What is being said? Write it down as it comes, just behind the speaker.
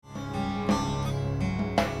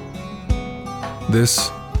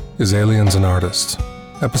This is Aliens and Artists,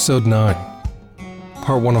 Episode 9,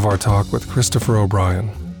 Part 1 of our talk with Christopher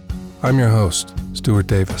O'Brien. I'm your host, Stuart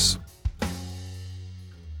Davis.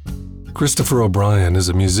 Christopher O'Brien is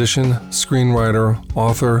a musician, screenwriter,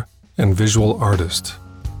 author, and visual artist.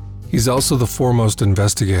 He's also the foremost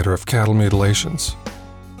investigator of cattle mutilations.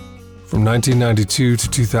 From 1992 to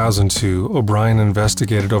 2002, O'Brien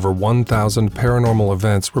investigated over 1,000 paranormal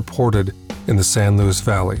events reported in the San Luis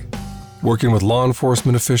Valley, working with law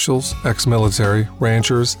enforcement officials, ex-military,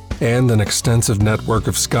 ranchers, and an extensive network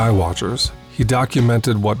of skywatchers. He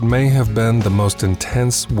documented what may have been the most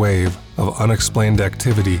intense wave of unexplained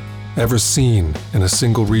activity ever seen in a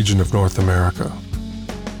single region of North America.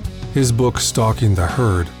 His book, Stalking the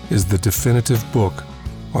Herd, is the definitive book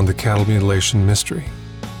on the cattle mutilation mystery.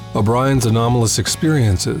 O'Brien's anomalous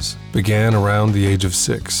experiences began around the age of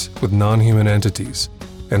 6 with non-human entities,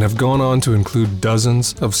 and have gone on to include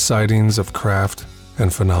dozens of sightings of craft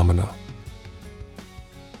and phenomena.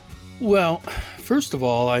 Well, first of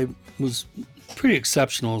all, I was pretty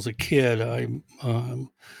exceptional as a kid. I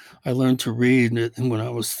learned to read when I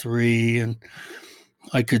was 3, and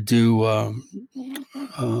I could do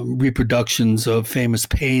reproductions of famous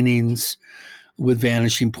paintings with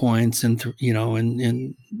vanishing points and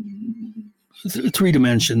in 3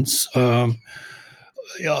 dimensions. I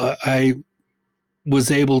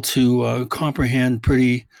was able to comprehend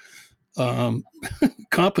pretty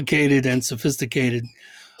complicated and sophisticated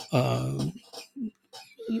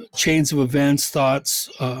chains of events, thoughts.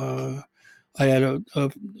 I had a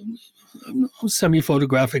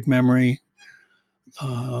semi-photographic memory.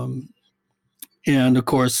 And of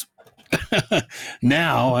course,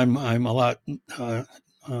 now I'm a lot, I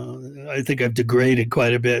think I've degraded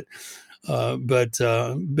quite a bit. But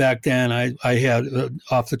back then I had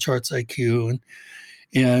off the charts IQ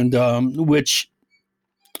and which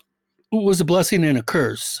was a blessing and a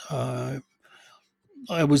curse. I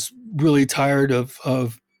was really tired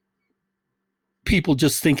of people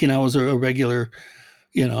just thinking I was a regular,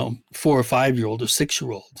 4 or 5-year-old or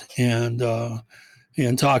 6-year-old, and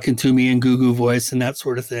talking to me in Goo voice and that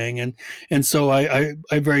sort of thing. And so I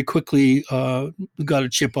very quickly got a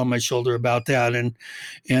chip on my shoulder about that, and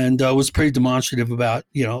was pretty demonstrative about,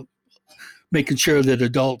 making sure that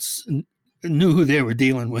adults knew who they were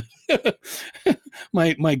dealing with.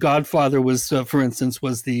 My godfather was, for instance,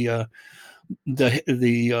 was the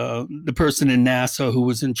person in NASA who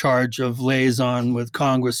was in charge of liaison with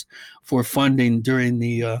Congress for funding during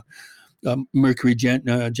the Mercury,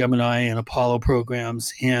 Gemini, and Apollo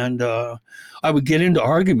programs, and I would get into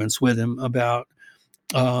arguments with him about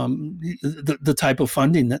the type of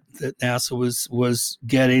funding that NASA was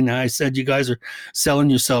getting. And I said, "You guys are selling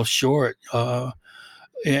yourself short."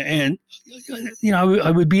 And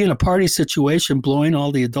I would be in a party situation blowing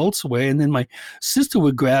all the adults away, and then my sister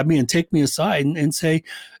would grab me and take me aside and say,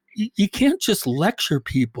 "You can't just lecture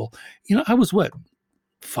people." I was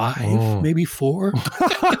 5, maybe 4.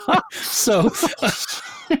 So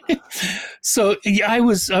yeah, I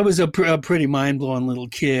was a pretty mind-blowing little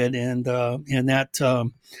kid, and that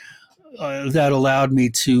allowed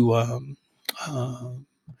me to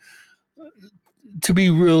be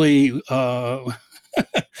really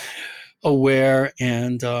aware,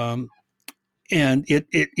 and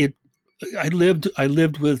it I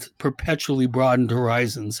lived with perpetually broadened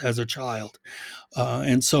horizons as a child.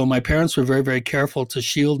 And so my parents were very, very careful to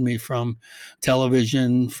shield me from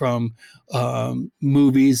television, from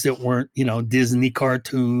movies that weren't, Disney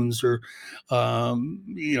cartoons or,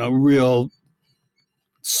 real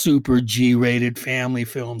super G-rated family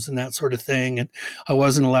films and that sort of thing. And I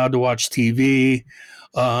wasn't allowed to watch TV,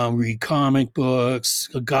 read comic books.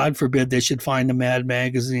 God forbid they should find a Mad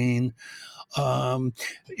magazine. And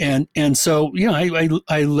so,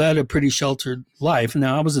 I led a pretty sheltered life.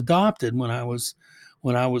 Now, I was adopted when I was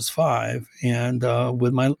 5, and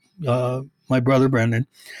with my brother Brendan,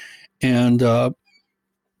 and the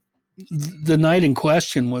night in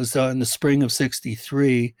question was in the spring of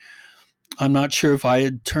 '63. I'm not sure if I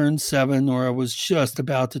had turned 7 or I was just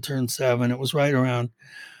about to turn 7. It was right around.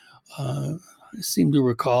 I seem to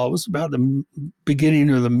recall it was about the beginning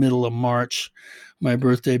or the middle of March. My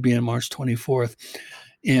birthday being March 24th,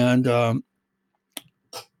 and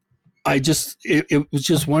it was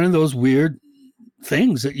just one of those weird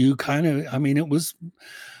things that you kind of, it was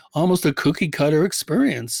almost a cookie cutter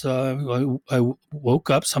experience. I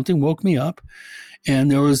woke up, something woke me up,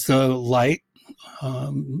 and there was the light.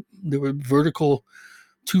 There were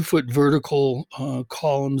 2-foot vertical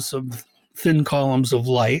thin columns of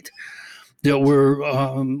light that were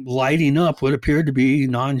lighting up what appeared to be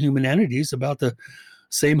non-human entities about the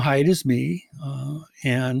same height as me,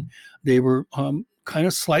 and they were kind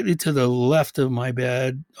of slightly to the left of my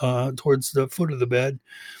bed, towards the foot of the bed.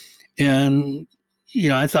 And,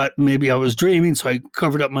 I thought maybe I was dreaming, so I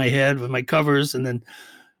covered up my head with my covers and then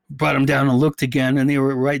brought them down and looked again, and they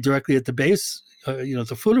were right directly at the base, at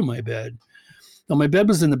the foot of my bed. Now, my bed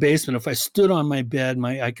was in the basement. If I stood on my bed,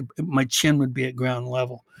 my chin would be at ground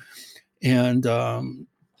level. And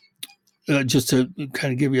just to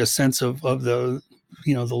kind of give you a sense of the,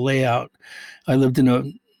 the layout, I lived in a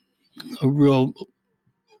real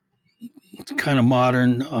kind of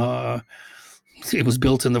modern, it was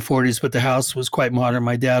built in the 40s, but the house was quite modern.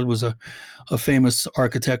 My dad was a famous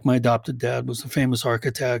architect. My adopted dad was a famous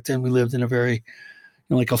architect, and we lived in a very,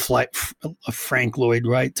 like a Frank Lloyd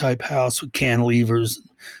Wright type house with cantilevers,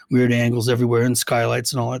 weird angles everywhere, and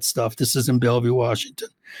skylights and all that stuff. This is in Bellevue, Washington.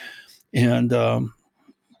 And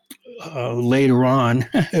later on,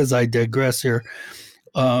 as I digress here,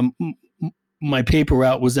 my paper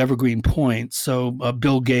route was Evergreen Point. So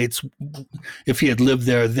Bill Gates, if he had lived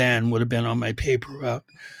there then, would have been on my paper route.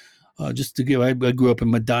 Just to give, I grew up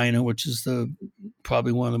in Medina, which is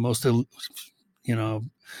probably one of the most,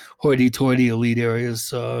 hoity-toity elite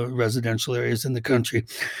areas, residential areas in the country.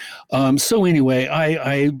 So anyway,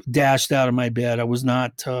 I dashed out of my bed. I was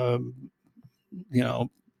not,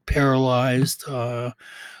 paralyzed,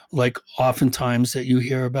 like oftentimes that you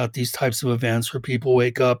hear about these types of events where people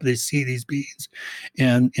wake up, they see these beings,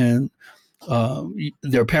 and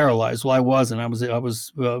they're paralyzed. Well, I wasn't. I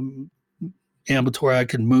was ambulatory. I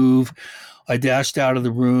could move. I dashed out of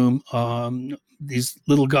the room. These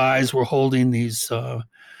little guys were holding these.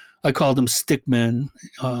 I called them stickmen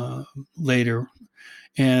later,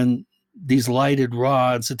 and these lighted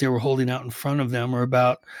rods that they were holding out in front of them are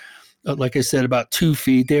about, like I said, about 2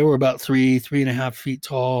 feet. They were about 3.5 feet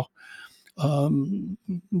tall. The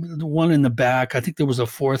one in the back, I think there was a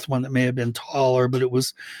fourth one that may have been taller, but it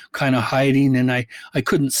was kind of hiding, and I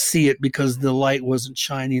couldn't see it because the light wasn't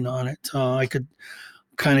shining on it. I could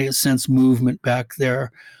kind of sense movement back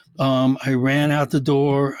there. I ran out the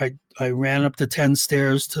door. I ran up the 10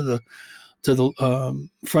 stairs to the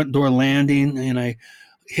front door landing, and I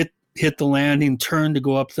hit the landing, turned to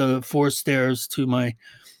go up the 4 stairs to my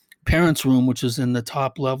parents' room, which is in the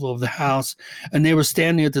top level of the house, and they were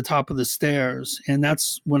standing at the top of the stairs. And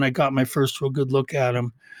that's when I got my first real good look at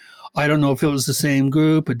them. I don't know if it was the same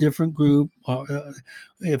group, a different group,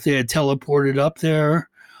 if they had teleported up there.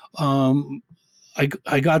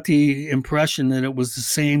 I got the impression that it was the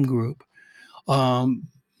same group.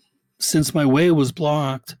 Since my way was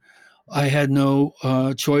blocked, I had no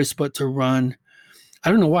choice but to run.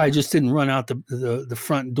 I don't know why I just didn't run out the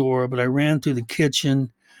front door, but I ran through the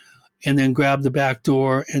kitchen and then grabbed the back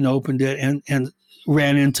door and opened it and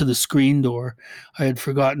ran into the screen door. I had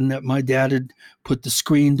forgotten that my dad had put the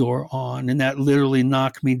screen door on, and that literally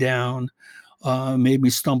knocked me down, made me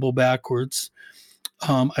stumble backwards.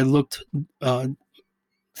 I looked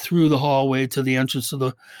through the hallway to the entrance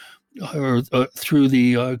of through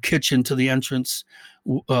the kitchen to the entrance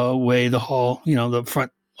way, the hall, the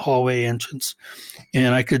front hallway entrance,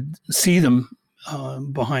 and I could see them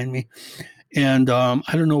behind me. And I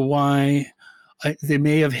don't know why they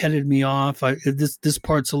may have headed me off. This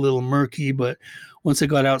part's a little murky, but once I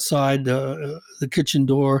got outside the kitchen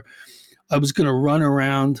door, I was going to run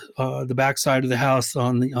around the backside of the house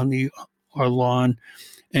on our lawn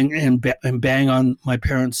and bang on my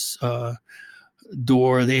parents'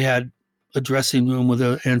 door. They had a dressing room with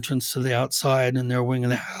an entrance to the outside in their wing of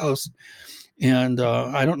the house. And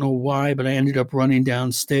I don't know why, but I ended up running down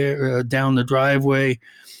the driveway,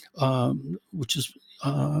 which is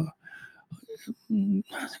kind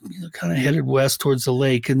of headed west towards the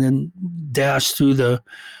lake, and then dashed through there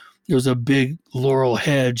was a big laurel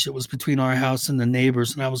hedge that was between our house and the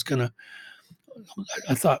neighbors. And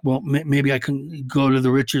I thought, well, maybe I can go to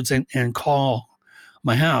the Richards and call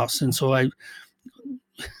my house. And so I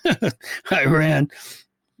ran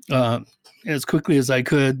as quickly as I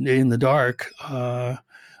could in the dark to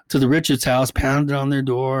the Richards house, pounded on their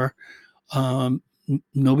door.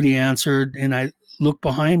 Nobody answered, and I looked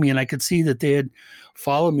behind me, and I could see that they had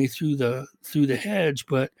followed me through the hedge.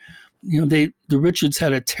 But the Richards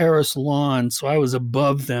had a terrace lawn, so I was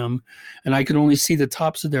above them, and I could only see the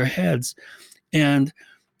tops of their heads, and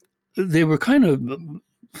they were kind of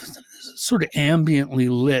sort of ambiently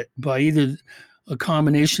lit by either a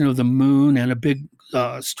combination of the moon and a big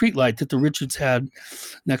street light that the Richards had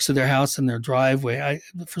next to their house in their driveway.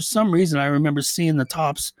 For some reason, I remember seeing the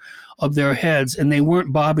tops of their heads, and they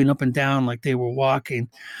weren't bobbing up and down like they were walking.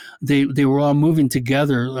 They were all moving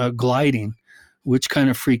together, gliding, which kind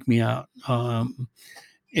of freaked me out.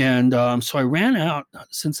 And so I ran out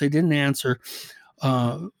since they didn't answer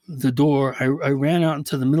the door. I ran out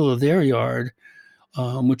into the middle of their yard,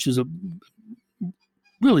 which is a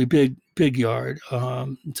really big yard,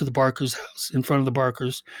 to the Barker's house, in front of the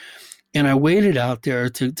Barkers. And I waited out there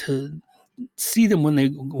to see them when they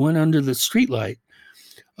went under the streetlight,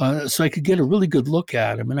 so I could get a really good look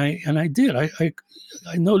at them. And I did. I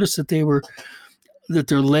noticed that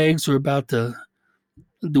their legs were about the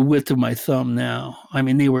width of my thumb now. I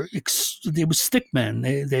mean, they were stick men.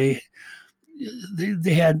 They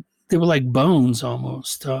were like bones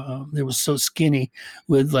almost. They were so skinny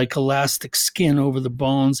with like elastic skin over the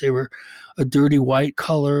bones. They were a dirty white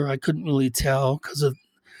color. I couldn't really tell because of,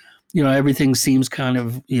 everything seems kind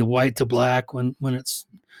of white to black when it's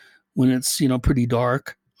pretty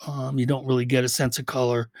dark. You don't really get a sense of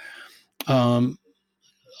color.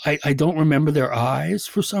 I don't remember their eyes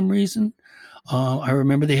for some reason. I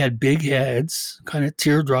remember they had big heads, kind of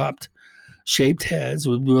teardropped shaped heads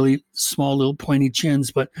with really small little pointy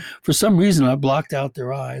chins, but for some reason I blocked out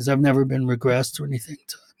their eyes. I've never been regressed or anything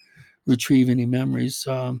to retrieve any memories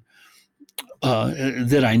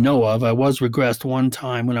that I know of. I was regressed one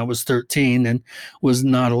time when I was 13 and was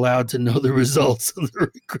not allowed to know the results of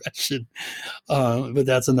the regression, but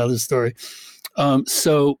that's another story.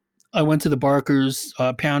 So I went to the Barkers,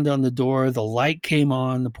 pounded on the door. The light came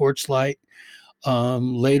on, the porch light.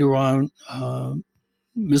 Later on,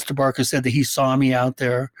 Mr. Barker said that he saw me out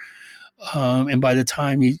there. And by the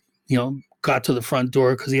time he, got to the front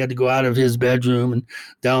door, because he had to go out of his bedroom and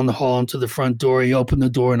down the hall into the front door, he opened the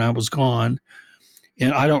door and I was gone.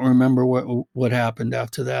 And I don't remember what happened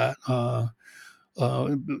after that.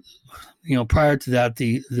 Prior to that,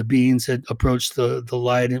 the beings had approached the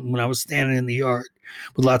light, and when I was standing in the yard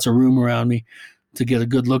with lots of room around me to get a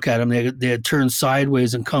good look at them, they had turned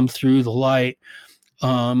sideways and come through the light,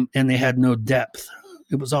 and they had no depth.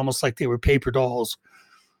 It was almost like they were paper dolls,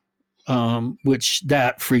 which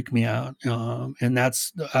that freaked me out. And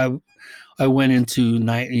I went into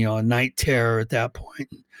night terror at that point.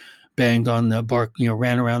 Banged on the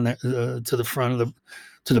ran around to the front of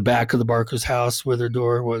to the back of the Barker's house where their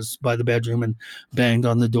door was by the bedroom, and banged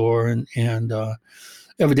on the door. And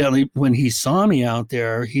evidently when he saw me out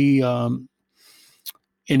there, he went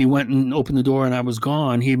and opened the door and I was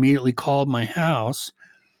gone. He immediately called my house,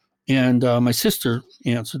 and my sister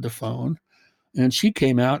answered the phone, and she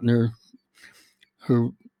came out in her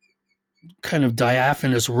kind of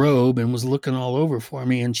diaphanous robe and was looking all over for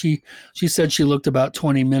me. And she said she looked about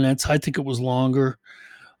 20 minutes. I think it was longer.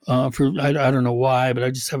 I don't know why, but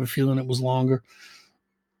I just have a feeling it was longer.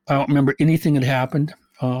 I don't remember anything that happened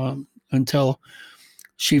until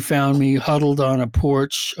she found me huddled on a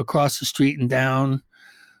porch across the street and down.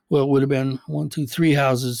 Well, it would have been 1, 2, 3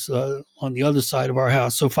 houses on the other side of our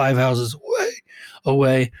house, so 5 houses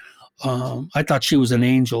away. I thought she was an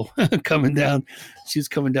angel coming down. She was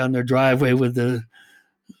coming down their driveway with the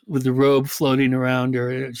robe floating around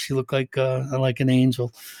her. She looked like an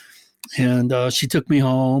angel. And she took me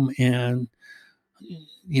home, and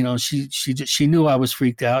she knew I was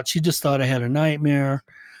freaked out. She just thought I had a nightmare,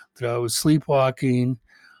 that I was sleepwalking.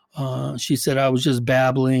 She said I was just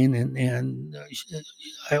babbling, and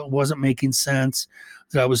I wasn't making sense,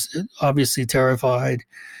 that I was obviously terrified.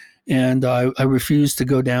 And I refused to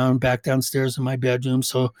go back downstairs in my bedroom.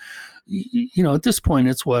 So, at this point,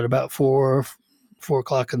 it's about 4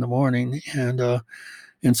 o'clock in the morning.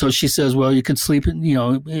 And so she says, well, you can sleep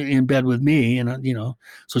in bed with me. And,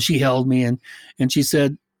 so she held me, and she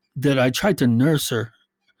said that I tried to nurse her,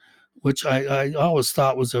 which I always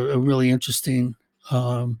thought was a really interesting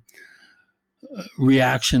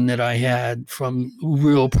reaction that I had from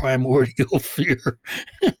real primordial fear.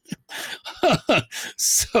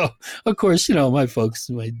 So, of course, my folks,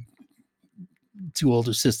 my 2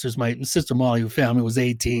 older sisters, my sister Molly, who found me, was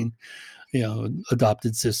 18,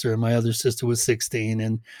 adopted sister, and my other sister was 16.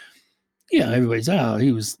 And, everybody's,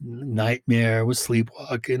 he was nightmare, was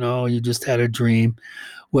sleepwalking, you just had a dream.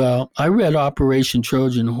 Well, I read Operation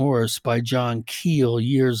Trojan Horse by John Keel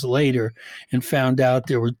years later and found out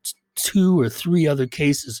there were 2 or 3 other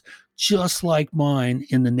cases just like mine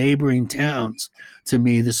in the neighboring towns to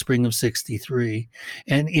me, the spring of '63.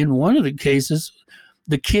 And in one of the cases,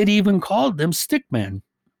 the kid even called them stickmen,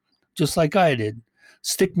 just like I did.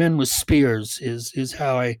 Stickmen with spears is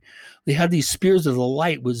how they had these spears of the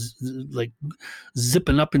light was like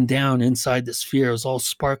zipping up and down inside the sphere. It was all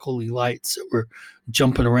sparkly lights that were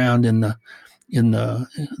jumping around in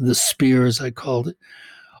the spears, I called it.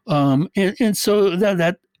 And so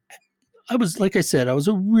that I was, like I said, I was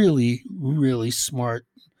a really, really smart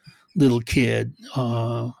little kid.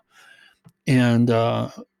 And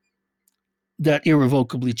that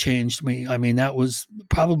irrevocably changed me. I mean, that was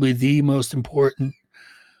probably the most important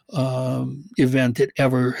event that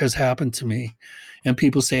ever has happened to me. And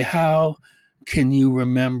people say, how can you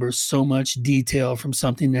remember so much detail from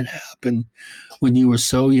something that happened when you were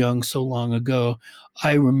so young, so long ago?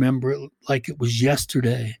 I remember it like it was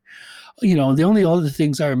yesterday. The only other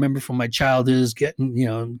things I remember from my childhood is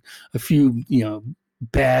getting, a few,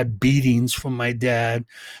 bad beatings from my dad,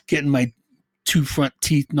 getting my 2 front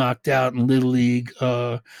teeth knocked out in Little League,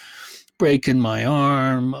 breaking my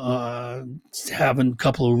arm, having a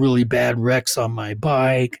couple of really bad wrecks on my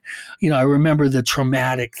bike. I remember the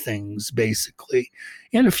traumatic things, basically,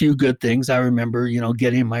 and a few good things. I remember,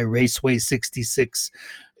 getting my Raceway 66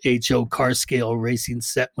 HO car scale racing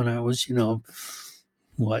set when I was, 9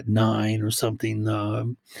 or something. But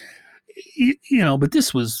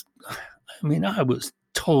this was, I was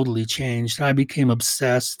totally changed. I became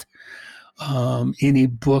obsessed. Any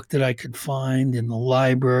book that I could find in the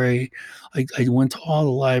library. I went to all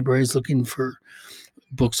the libraries looking for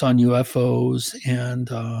books on UFOs, and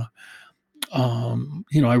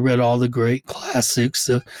I read all the great classics,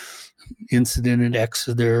 the Incident at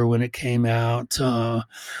Exeter when it came out,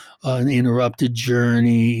 An Interrupted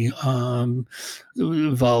Journey,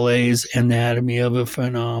 Vallee's Anatomy of a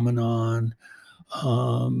Phenomenon.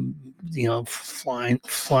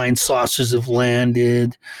 Flying saucers have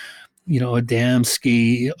landed.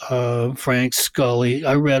 Adamski, Frank Scully.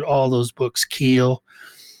 I read all those books, Keel,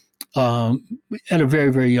 at a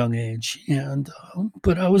very, very young age. And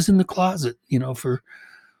but I was in the closet, for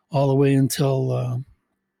all the way until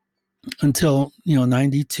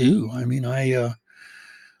 92.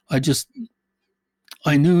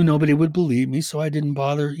 I knew nobody would believe me, so I didn't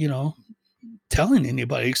bother, telling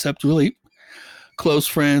anybody except really close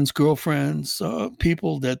friends, girlfriends,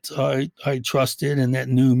 people that I trusted and that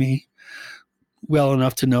knew me well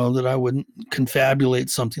enough to know that I wouldn't confabulate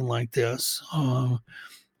something like this.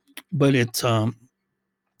 But I'll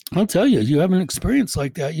tell you, you have an experience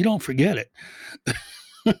like that, you don't forget it.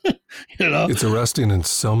 It's arresting in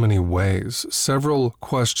so many ways. Several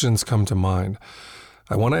questions come to mind.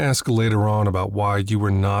 I want to ask later on about why you were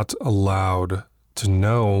not allowed to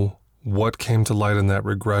know what came to light in that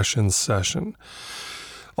regression session.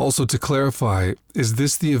 Also, to clarify, is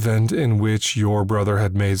this the event in which your brother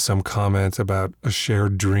had made some comment about a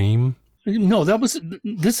shared dream? No, this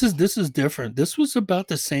is different. This was about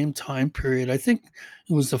the same time period. I think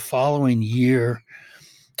it was the following year.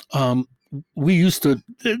 We used to,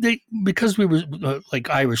 because we were like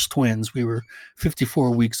Irish twins, we were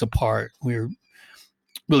 54 weeks apart. We were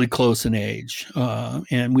really close in age,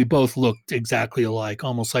 and we both looked exactly alike,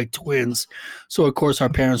 almost like twins. So, of course, our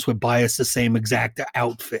parents would buy us the same exact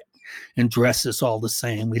outfit and dress us all the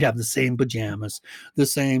same. We'd have the same pajamas, the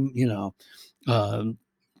same,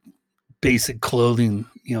 basic clothing.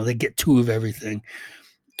 They get 2 of everything,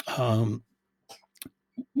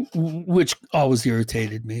 which always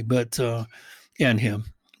irritated me, and him.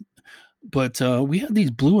 But we had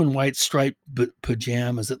these blue and white striped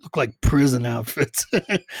pajamas that looked like prison outfits.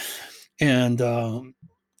 And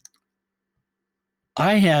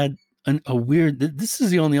I had a weird, this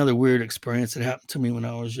is the only other weird experience that happened to me when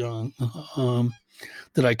I was young,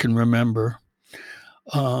 that I can remember.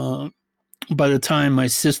 By the time my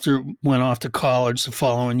sister went off to college the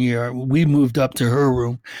following year, we moved up to her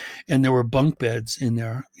room, and there were bunk beds in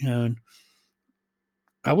there. And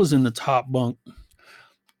I was in the top bunk.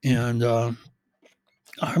 And I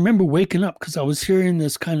remember waking up because I was hearing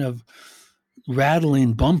this kind of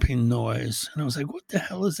rattling, bumping noise. And I was like, what the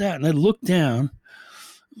hell is that? And I looked down.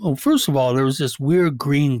 Well, first of all, there was this weird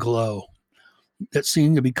green glow that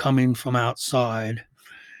seemed to be coming from outside.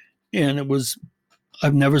 And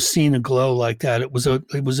I've never seen a glow like that.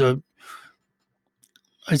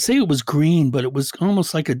 I'd say it was green, but it was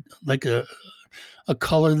almost like a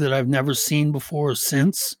color that I've never seen before or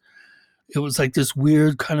since. It was like this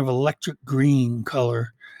weird kind of electric green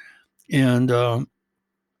color. And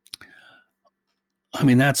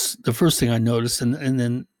that's the first thing I noticed. And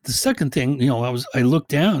then the second thing, I looked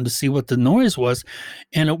down to see what the noise was,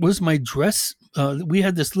 and it was my dress. We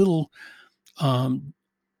had this little kind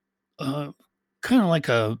of like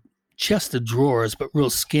a chest of drawers, but real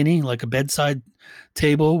skinny, like a bedside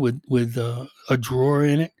table with a drawer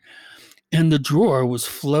in it. And the drawer was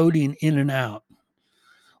floating in and out,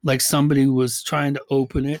 like somebody was trying to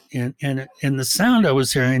open it, and the sound I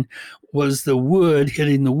was hearing was the wood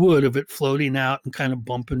hitting the wood of it floating out and kind of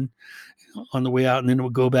bumping on the way out, and then it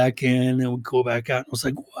would go back in and it would go back out. I was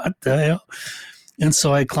like, what the hell? And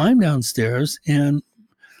so I climbed downstairs, and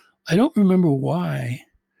I don't remember why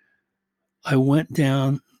I went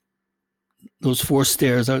down those 4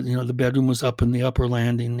 stairs. The bedroom was up in the upper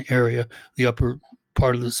landing area, the upper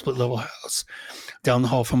part of the split level house, down the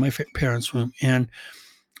hall from my parents' room. And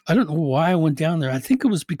I don't know why I went down there. I think it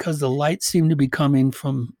was because the light seemed to be coming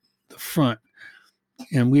from the front,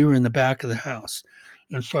 and we were in the back of the house.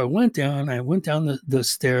 And so I went down the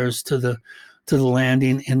stairs to the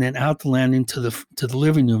landing, and then out the landing to the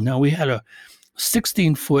living room. Now we had a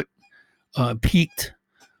 16-foot peaked,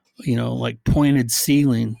 like pointed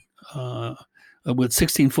ceiling with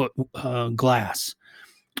 16-foot glass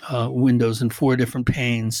windows and 4 different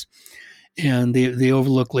panes. And they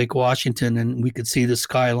overlook Lake Washington, and we could see the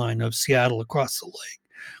skyline of Seattle across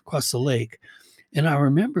the lake. And I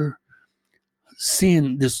remember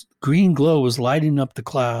seeing this green glow was lighting up the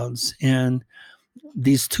clouds, and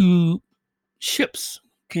these 2 ships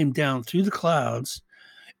came down through the clouds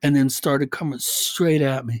and then started coming straight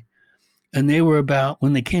at me. And they were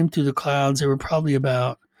when they came through the clouds, they were probably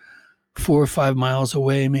about 4 or 5 miles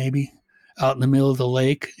away, maybe out in the middle of the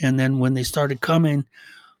lake. And then when they started coming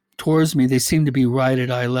towards me, they seemed to be right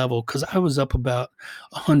at eye level, because I was up about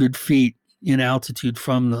 100 feet in altitude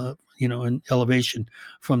from the, in elevation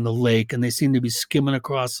from the lake, and they seemed to be skimming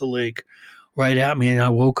across the lake right at me. And I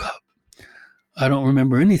woke up. I don't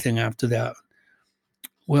remember anything after that.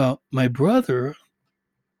 Well, my brother,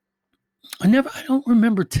 I don't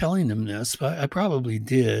remember telling him this, but I probably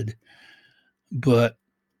did. But,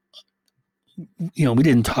 we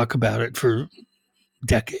didn't talk about it for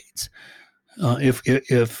decades.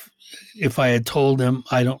 If I had told him,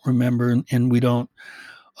 I don't remember, and we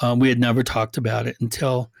had never talked about it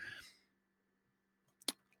until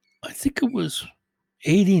I think it was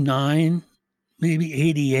 89, maybe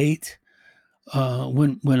 88,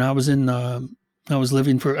 when I was I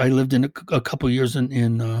lived in a couple of years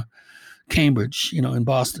in Cambridge, in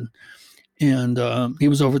Boston. And he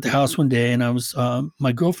was over at the house one day, and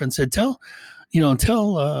my girlfriend said, tell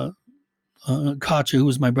Katya, who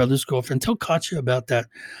was my brother's girlfriend, tell Katya about that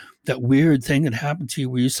weird thing that happened to you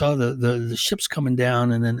where you saw the ships coming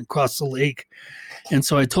down and then across the lake. And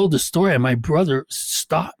so I told the story, and my brother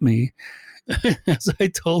stopped me as I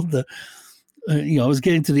told I was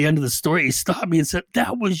getting to the end of the story. He stopped me and said,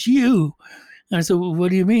 "That was you." And I said, "Well,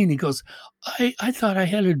 what do you mean?" He goes, I thought I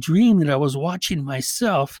had a dream that I was watching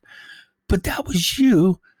myself, but that was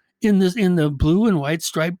you in the blue and white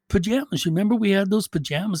striped pajamas. Remember we had those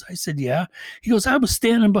pajamas? I said, yeah. He goes, I was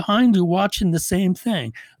standing behind you watching the same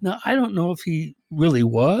thing. Now, I don't know if he really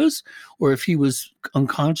was, or if he was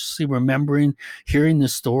unconsciously remembering hearing the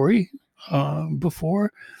story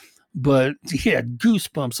before, but he had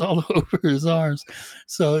goosebumps all over his arms.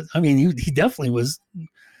 So, I mean, he definitely was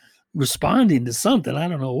responding to something. I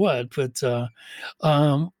don't know what, but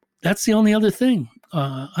that's the only other thing.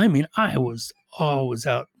 I mean, I was always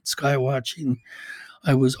out sky watching.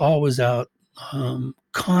 I was always out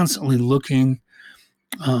constantly looking.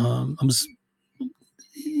 I was,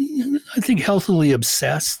 I think, healthily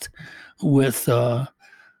obsessed with,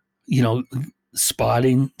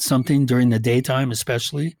 spotting something during the daytime,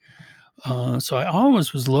 especially. So I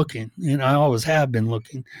always was looking, and I always have been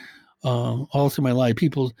looking all through my life.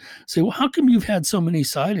 People say, well, how come you've had so many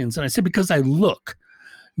sightings? And I said, because I look.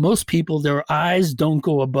 Most people, their eyes don't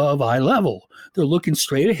go above eye level. They're looking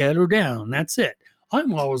straight ahead or down. That's it.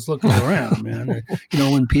 I'm always looking around, man.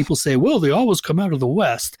 When people say, well, they always come out of the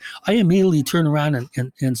west, I immediately turn around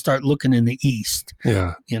and start looking in the east.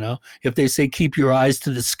 Yeah. If they say, keep your eyes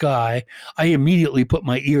to the sky, I immediately put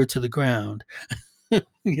my ear to the ground.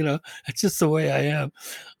 That's just the way I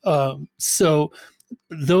am. So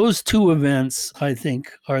those 2 events, I think,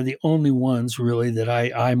 are the only ones really that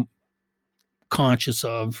I'm conscious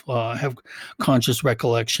of, have conscious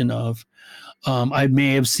recollection of. I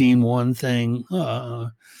may have seen one thing,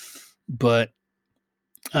 but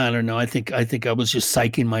I don't know. I think I was just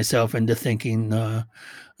psyching myself into thinking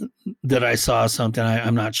that I saw something.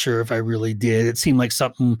 I'm not sure if I really did. It seemed like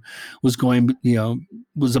something was going,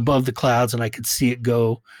 was above the clouds, and I could see it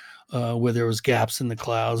go where there was gaps in the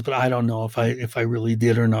clouds. But I don't know if I really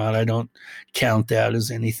did or not. I don't count that as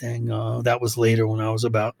anything. That was later when I was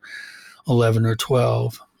about 11 or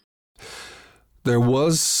 12. There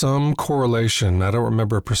was some correlation, I don't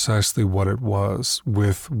remember precisely what it was,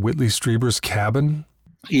 with Whitley Strieber's cabin.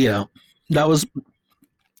 Yeah, that was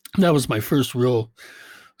my first real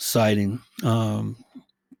sighting in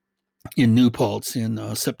New Paltz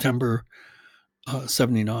in September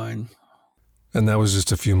 79. And that was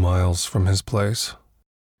just a few miles from his place.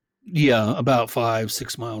 Yeah, about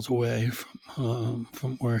 5-6 miles away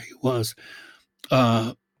from where he was.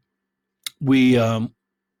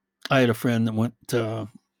 I had a friend that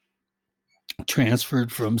transferred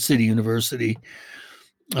from City University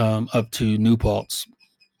up to New Paltz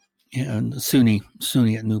and SUNY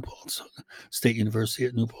at New Paltz, State University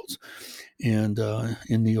at New Paltz, and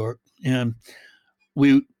in New York. And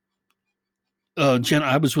we,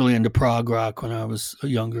 I was really into prog rock when I was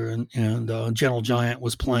younger, and Gentle Giant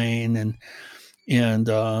was playing, and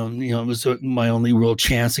it was my only real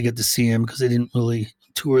chance to get to see him because they didn't really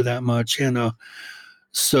tour that much, and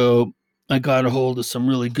so I got a hold of some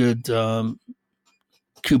really good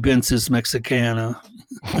Cubensis Mexicana,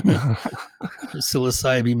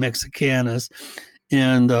 Psilocybe mexicanus,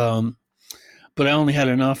 and but I only had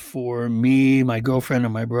enough for me, my girlfriend,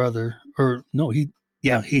 and my brother. Or no, he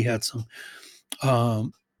had some.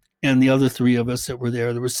 And the other three of us that were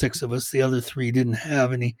there were 6 of us. The other 3 didn't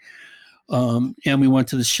have any. And we went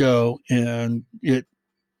to the show, and it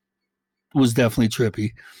was definitely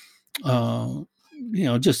trippy.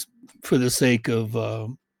 Just for the sake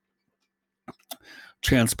of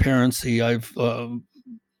transparency, I've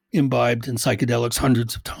imbibed in psychedelics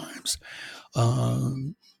hundreds of times.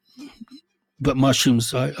 But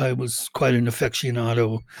mushrooms, I was quite an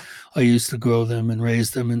aficionado. I used to grow them and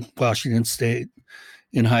raise them in Washington State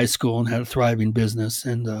in high school and had a thriving business.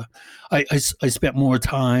 And I spent more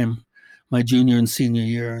time my junior and senior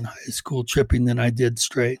year in high school tripping than I did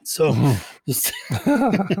straight. So just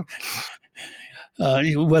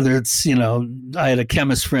whether it's, I had a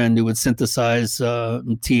chemist friend who would synthesize pure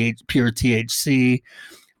THC,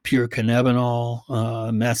 pure cannabinol,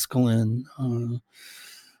 mescaline.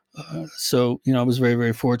 So, I was very,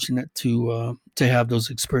 very fortunate to have those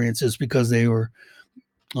experiences because they were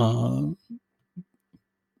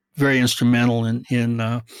very instrumental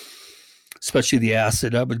in especially the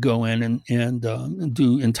acid. I would go in and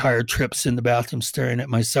do entire trips in the bathroom staring at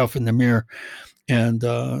myself in the mirror, and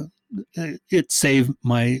it saved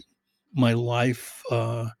my life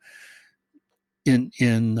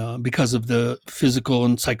in because of the physical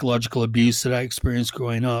and psychological abuse that I experienced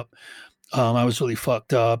growing up. I was really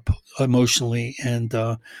fucked up emotionally, and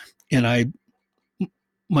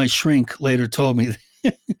my shrink later told me,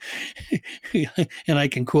 and I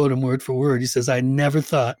can quote him word for word. He says, "I never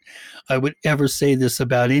thought I would ever say this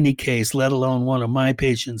about any case, let alone one of my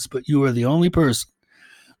patients, but you are the only person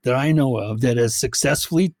that I know of that has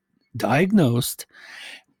successfully diagnosed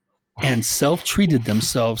and self-treated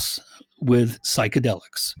themselves with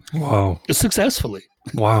psychedelics." Wow. Successfully.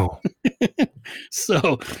 Wow.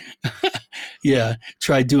 So, yeah,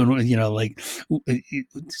 try doing, like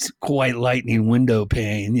white lightning window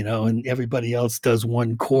pane, and everybody else does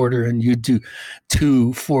 1/4 and you do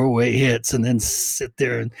 2 4-way hits and then sit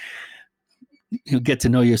there and get to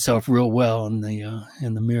know yourself real well in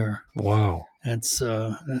the mirror. Wow. That's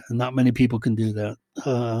not many people can do that.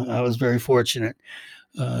 I was very fortunate.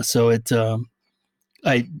 So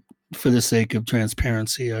for the sake of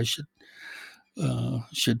transparency, I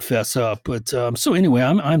should fess up. But so anyway,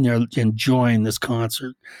 I'm there enjoying this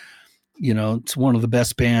concert. It's one of the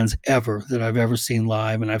best bands ever that I've ever seen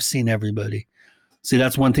live, and I've seen everybody. See,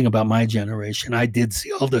 that's one thing about my generation. I did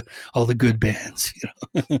see all the good bands,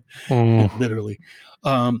 literally.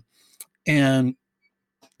 And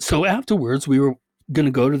so afterwards, we were going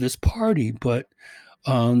to go to this party, but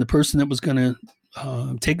the person that was going to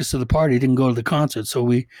take us to the party didn't go to the concert. So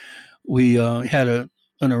we had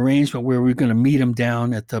an arrangement where we were going to meet him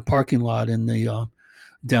down at the parking lot in the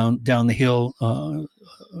down the hill,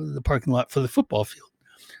 the parking lot for the football field,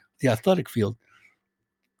 the athletic field.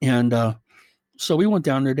 And so we went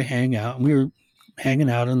down there to hang out, and we were hanging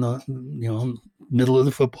out in the middle of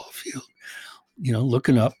the football field,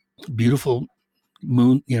 looking up, beautiful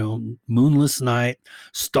moon, moonless night,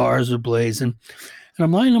 stars are blazing, and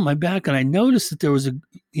I'm lying on my back, and I noticed that there was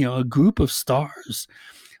a group of stars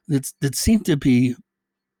that seemed to be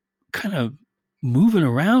kind of moving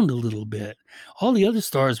around a little bit. All the other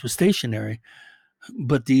stars were stationary,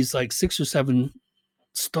 but these like 6 or 7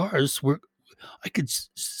 stars I could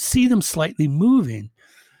see them slightly moving.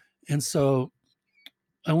 And so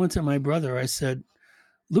I went to my brother. I said,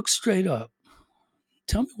 "Look straight up.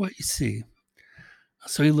 Tell me what you see."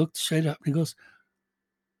 So he looked straight up and he goes,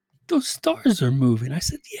 "Those stars are moving." I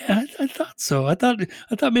said, "Yeah, I thought so. I thought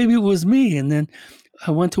maybe it was me." And then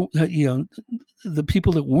I went to the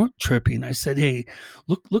people that weren't tripping. I said, "Hey,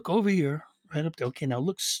 look over here, right up there. Okay, now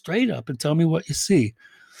look straight up and tell me what you see."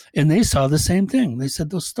 And they saw the same thing. They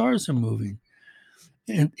said, "Those stars are moving."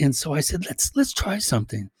 And so I said, let's try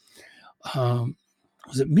something.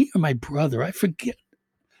 Was it me or my brother? I forget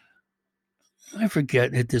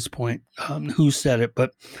at this point who said it,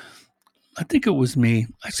 but I think it was me.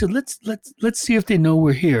 I said, let's see if they know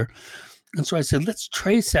we're here. And so I said, let's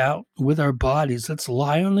trace out with our bodies. Let's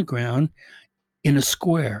lie on the ground in a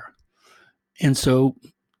square. And so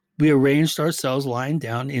we arranged ourselves lying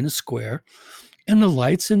down in a square, and the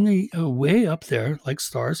lights in the way up there, like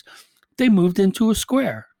stars, they moved into a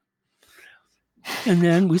square. And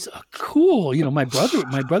then we said, oh, cool. My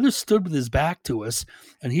brother stood with his back to us,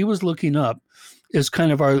 and he was looking up as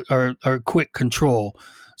kind of our quick control,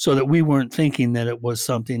 so that we weren't thinking that it was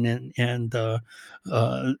something. And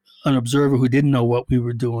an observer who didn't know what we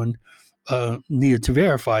were doing needed to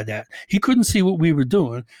verify that. He couldn't see what we were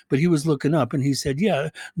doing, but he was looking up, and he said, yeah,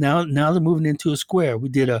 now they're moving into a square. We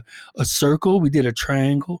did a circle, we did a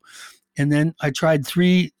triangle, and then I tried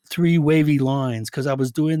three wavy lines, because I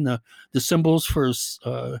was doing the symbols for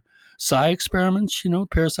psi experiments,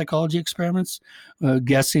 parapsychology experiments,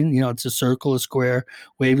 guessing, it's a circle, a square,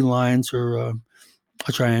 wavy lines, or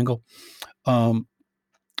a triangle.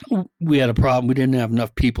 We had a problem. We didn't have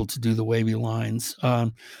enough people to do the wavy lines.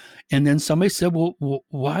 And then somebody said, well,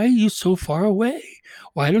 why are you so far away?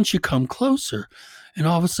 Why don't you come closer? And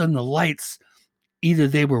all of a sudden the lights, either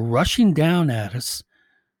they were rushing down at us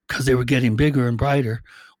because they were getting bigger and brighter,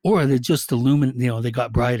 or they just illuminated, they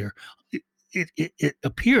got brighter. It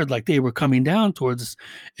appeared like they were coming down towards us.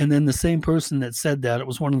 And then the same person that said that, it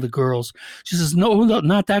was one of the girls, she says, no,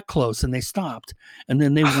 not that close. And they stopped. And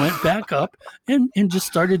then they went back up and just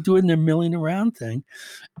started doing their milling around thing.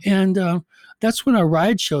 And that's when our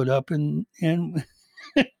ride showed up, and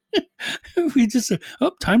we just said,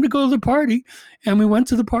 oh, time to go to the party. And we went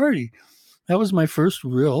to the party. That was my first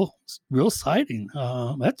real sighting.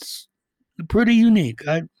 That's pretty unique.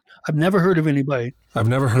 I've never heard of anybody. I've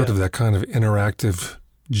never heard of that kind of interactive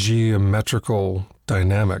geometrical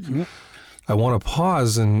dynamic. Mm-hmm. I want to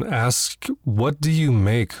pause and ask, what do you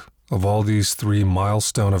make of all these 3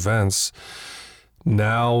 milestone events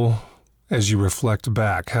now, as you reflect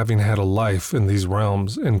back, having had a life in these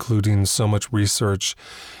realms, including so much research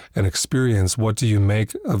and experience? What do you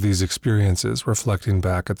make of these experiences reflecting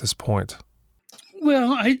back at this point?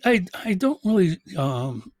 Well, I don't really,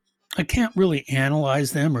 I can't really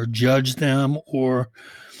analyze them or judge them or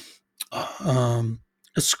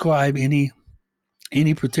ascribe any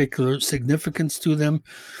particular significance to them,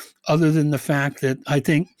 other than the fact that I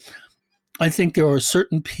think there are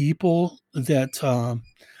certain people that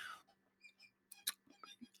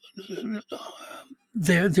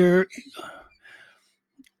their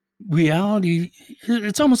reality,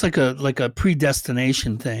 it's almost like a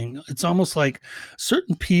predestination thing. It's almost like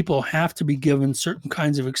certain people have to be given certain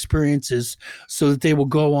kinds of experiences so that they will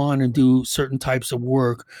go on and do certain types of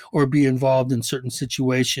work or be involved in certain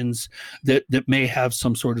situations that may have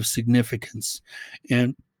some sort of significance.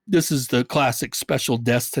 And this is the classic special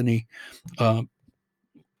destiny kind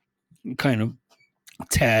of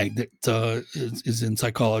tag that is in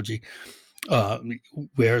psychology,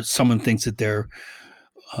 where someone thinks that they're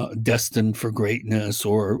destined for greatness,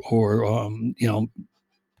 or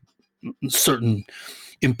certain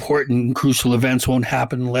important crucial events won't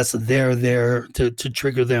happen unless they're there to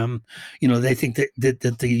trigger them. They think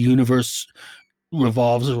that the universe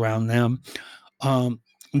revolves around them.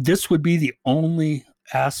 This would be the only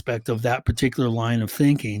aspect of that particular line of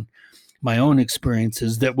thinking, my own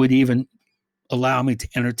experiences, that would even allow me to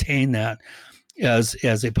entertain that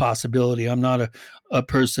as a possibility. I'm not a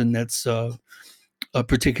person that's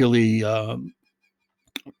particularly, well,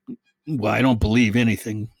 I don't believe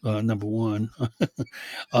anything, number one.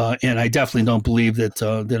 And I definitely don't believe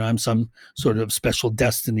that I'm some sort of special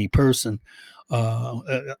destiny person.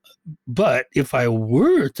 But if I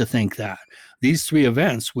were to think that, these 3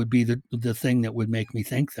 events would be the thing that would make me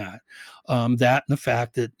think that. That and the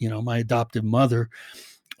fact that, my adoptive mother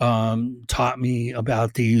taught me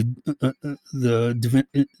about the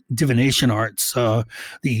divination arts, the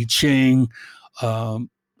I Ching,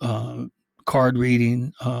 card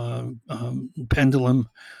reading, pendulum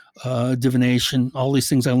divination, all these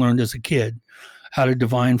things I learned as a kid. How to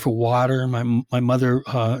divine for water. My mother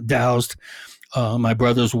doused my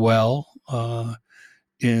brother's well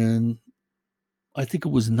in, I think it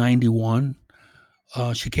was 91.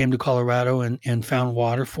 She came to Colorado and found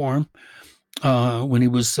water for him when he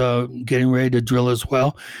was getting ready to drill his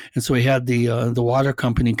well. And so he had the water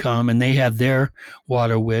company come, and they had their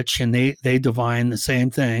water witch, and they divined the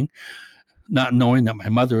same thing, not knowing that my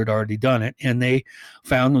mother had already done it. And they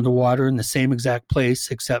found the water in the same exact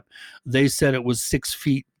place, except they said it was 6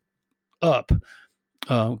 feet up,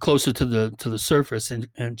 closer to the surface,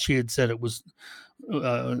 and she had said it was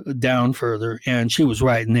down further, and she was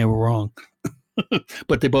right and they were wrong.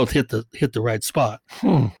 But they both hit the right spot.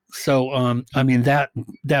 So I mean, that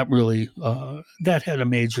really that had a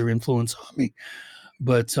major influence on me.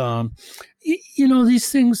 But these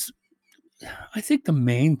things, I think the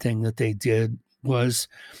main thing that they did was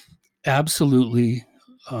absolutely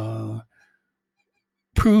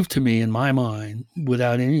prove to me in my mind,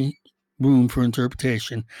 without any room for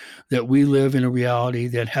interpretation, that we live in a reality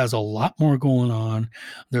that has a lot more going on.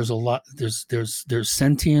 There's there's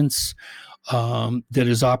sentience that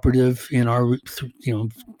is operative in our,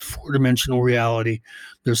 four-dimensional reality.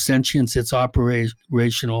 There's sentience that's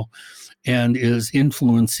operational and is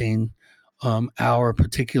influencing our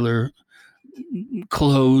particular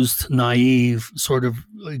closed, naive sort of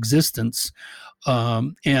existence,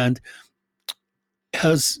 and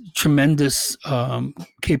has tremendous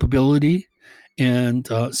capability and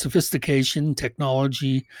sophistication,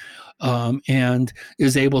 technology, and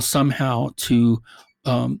is able somehow to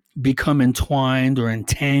become entwined or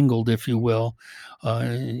entangled, if you will.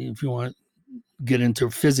 If you want to get into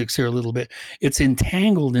physics here a little bit, it's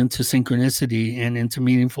entangled into synchronicity and into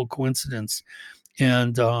meaningful coincidence.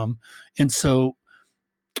 And so,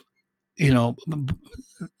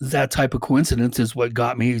 that type of coincidence is what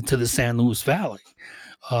got me to the San Luis Valley.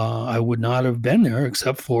 I would not have been there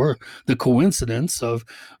except for the coincidence of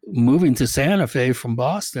moving to Santa Fe from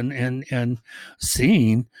Boston and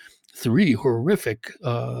seeing 3 horrific,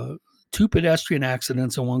 2 pedestrian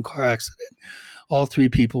accidents and 1 car accident. All 3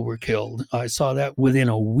 people were killed. I saw that within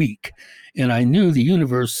a week, and I knew the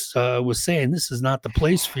universe was saying, this is not the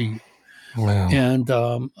place for you. Wow. And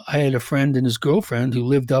I had a friend and his girlfriend who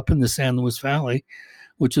lived up in the San Luis Valley,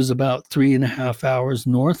 which is about 3.5 hours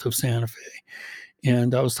north of Santa Fe.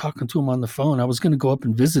 And I was talking to him on the phone. I was going to go up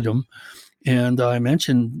and visit him. And I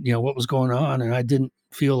mentioned, what was going on. And I didn't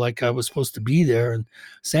feel like I was supposed to be there in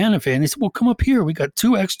Santa Fe. And he said, well, come up here. We got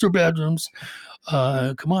 2 extra bedrooms.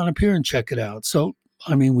 Come on up here and check it out. So,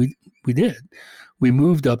 we did. We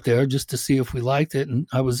moved up there just to see if we liked it. And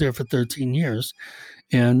I was there for 13 years.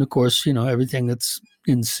 And of course, everything that's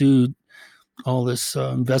ensued, all this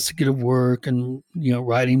investigative work and,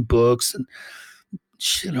 writing books and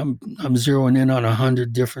shit, I'm zeroing in on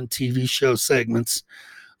 100 different TV show segments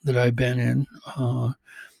that I've been in.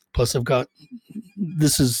 Plus I've got,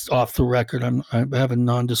 this is off the record. I have a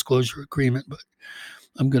non-disclosure agreement, but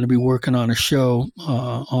I'm going to be working on a show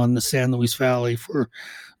on the San Luis Valley for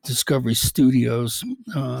Discovery Studios.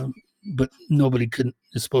 But nobody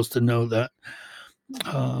is supposed to know that.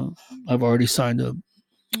 I've already signed a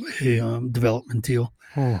development deal.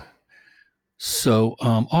 So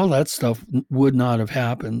all that stuff would not have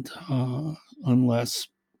happened unless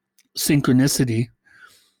synchronicity,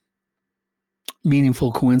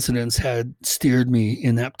 meaningful coincidence, had steered me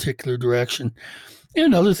in that particular direction.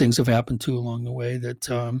 And other things have happened too along the way that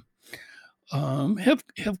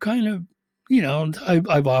have kind of,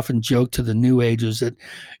 I've often joked to the New Agers that,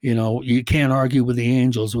 you can't argue with the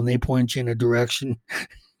angels when they point you in a direction.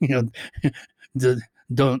 Don't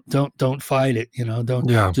fight it.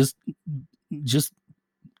 Don't just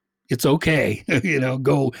it's okay.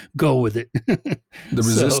 Go with it. The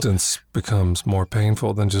resistance becomes more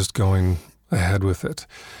painful than just going ahead with it.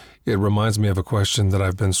 It reminds me of a question that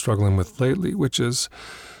I've been struggling with lately, which is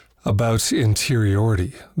about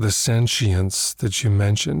interiority, the sentience that you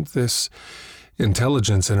mentioned, this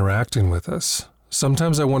intelligence interacting with us.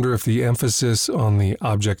 Sometimes I wonder if the emphasis on the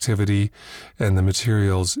objectivity and the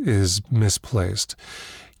materials is misplaced.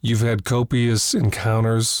 You've had copious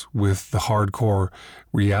encounters with the hardcore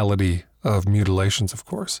reality of mutilations, of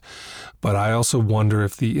course. But I also wonder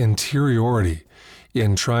if the interiority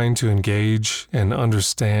in trying to engage and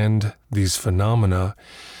understand these phenomena,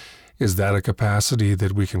 is that a capacity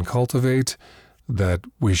that we can cultivate, that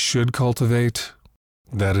we should cultivate,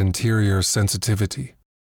 that interior sensitivity?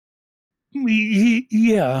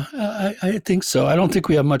 Yeah, I think so. I don't think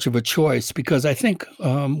we have much of a choice, because I think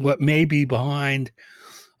what may be behind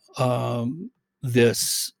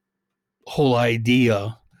this whole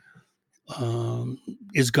idea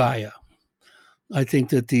is Gaia. I think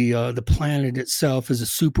that the planet itself is a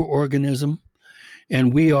superorganism,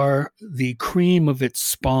 and we are the cream of its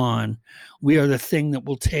spawn. We are the thing that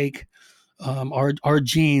will take our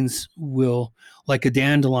genes will, like a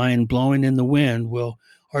dandelion blowing in the wind,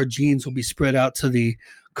 our genes will be spread out to the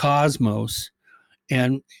cosmos.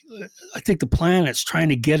 And I think the planet's trying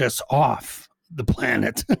to get us off the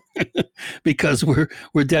planet because we're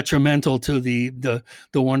detrimental to the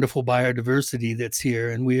wonderful biodiversity that's here.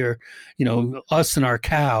 And we are, us and our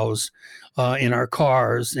cows in our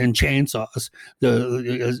cars and chainsaws.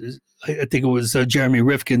 I think it was Jeremy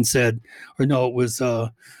Rifkin said, or no, it was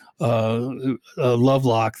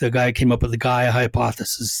Lovelock, the guy who came up with the Gaia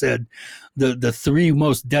hypothesis, said the 3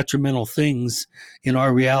 most detrimental things in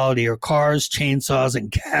our reality are cars, chainsaws, and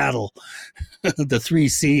cattle. The 3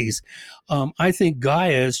 C's. I think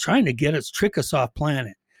Gaia is trying to trick us off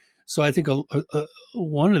planet. So I think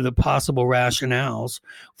one of the possible rationales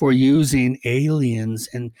for using aliens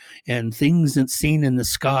and things that's seen in the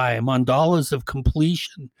sky, mandalas of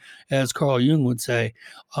completion, as Carl Jung would say,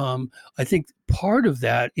 I think part of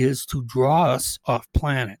that is to draw us off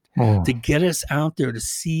planet, to get us out there to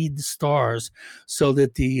see the stars, so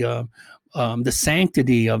that the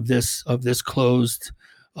sanctity of this closed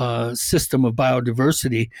system of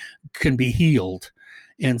biodiversity can be healed.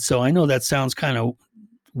 And so I know that sounds kind of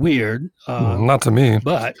weird, not to me,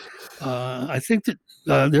 but I think that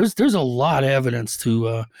there's a lot of evidence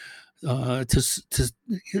to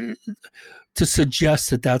suggest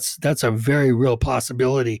that that's a very real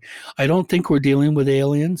possibility. I don't think we're dealing with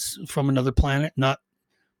aliens from another planet. Not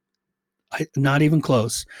even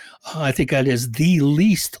close. I think that is the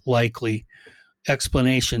least likely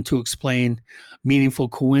explanation to explain meaningful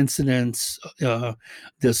coincidence,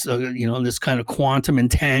 this kind of quantum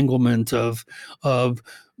entanglement of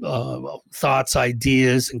thoughts,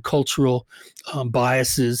 ideas, and cultural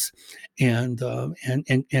biases, and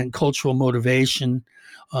cultural motivation.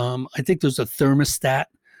 I think there's a thermostat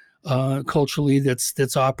culturally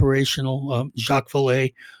that's operational. Jacques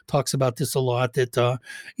Vallée talks about this a lot, that that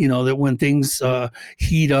when things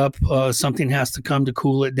heat up, something has to come to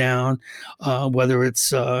cool it down, whether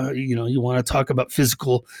it's you want to talk about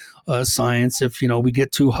physical science. If we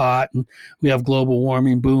get too hot and we have global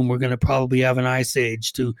warming, boom, we're going to probably have an ice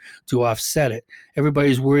age to offset it.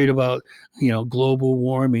 Everybody's worried about global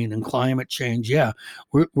warming and climate change. Yeah,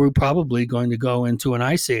 we're probably going to go into an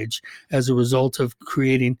ice age as a result of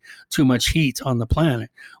creating too much heat on the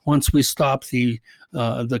planet. Once we stop the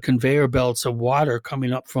conveyor belts of water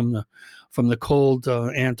coming up from the cold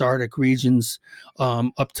Antarctic regions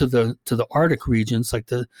up to the Arctic regions, like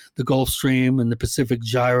the Gulf Stream and the Pacific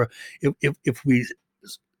Gyre, if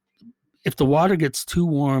the water gets too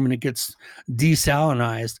warm and it gets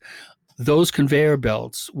desalinized, those conveyor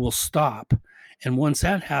belts will stop. And once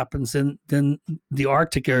that happens, then the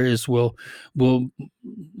Arctic areas will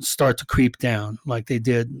start to creep down, like they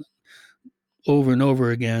did over and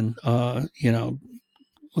over again, the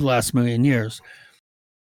last million years.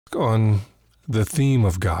 On the theme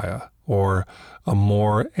of Gaia, or a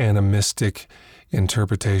more animistic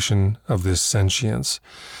interpretation of this sentience,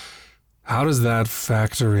 how does that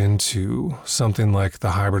factor into something like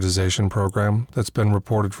the hybridization program that's been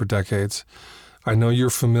reported for decades? I know you're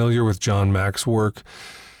familiar with John Mack's work.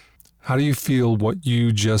 How do you feel what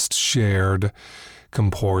you just shared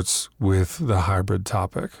comports with the hybrid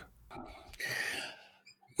topic?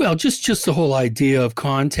 Well, just the whole idea of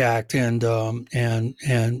contact and the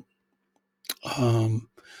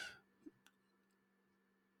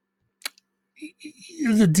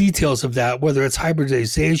details of that, whether it's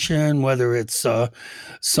hybridization, whether it's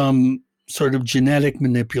some sort of genetic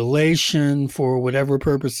manipulation for whatever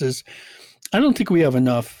purposes. I don't think we have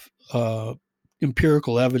enough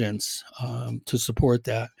empirical evidence to support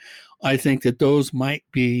that. I think that those might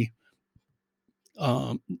be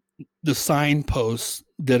the signposts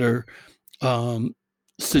that are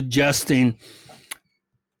suggesting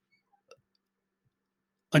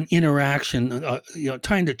an interaction,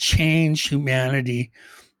 trying to change humanity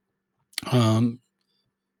in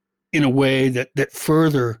a way that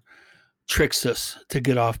further tricks us to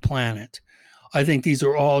get off planet. I think these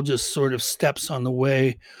are all just sort of steps on the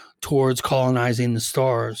way towards colonizing the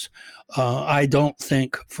stars. I don't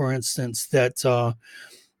think, for instance, that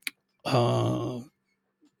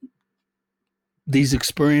these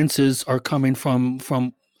experiences are coming from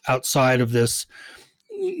outside of this,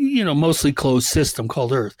 mostly closed system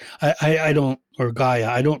called Earth. I don't, or Gaia.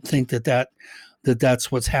 I don't think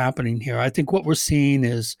that's what's happening here. I think what we're seeing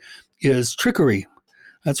is trickery.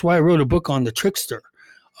 That's why I wrote a book on the trickster.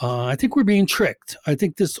 I think we're being tricked. I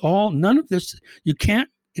think none of this. You can't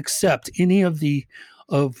accept any of the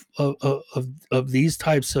of these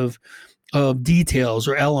types of details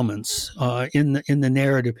or elements in the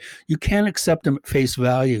narrative. You can't accept them at face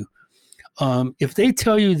value. If they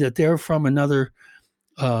tell you that they're from another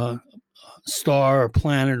star or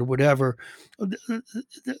planet or whatever,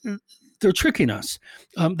 they're tricking us.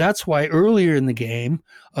 That's why earlier in the game,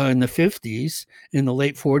 in the 50s, in the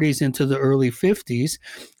late 40s into the early 50s,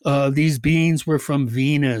 these beings were from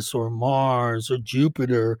Venus or Mars or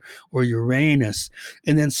Jupiter or Uranus.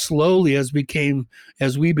 And then slowly, as we became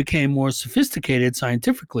more sophisticated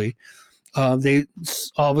scientifically, they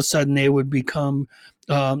all of a sudden they would come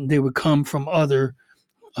from other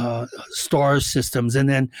star systems and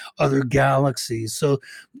then other galaxies. So,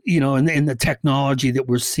 in the technology that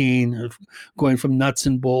we're seeing of going from nuts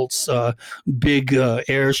and bolts, big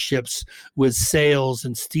airships with sails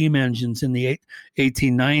and steam engines in the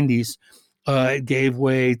 1890s, gave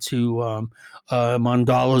way to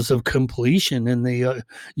mandalas of completion in the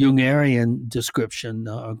Jungarian description,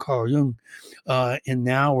 Carl Jung. And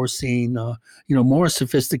now we're seeing, more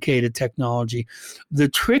sophisticated technology. The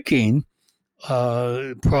tricking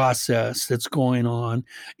process that's going on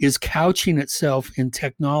is couching itself in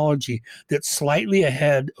technology that's slightly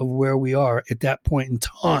ahead of where we are at that point in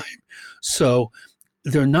time. So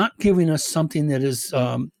they're not giving us something that is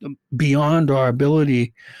beyond our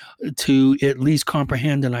ability to at least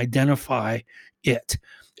comprehend and identify it.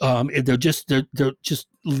 They're just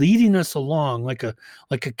leading us along like a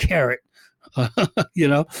carrot,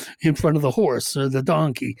 in front of the horse or the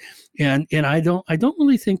donkey, and I don't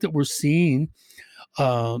really think that we're seeing.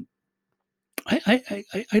 I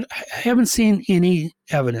haven't seen any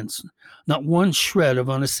evidence, not one shred of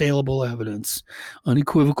unassailable evidence,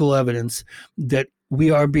 unequivocal evidence that we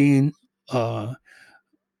are being, number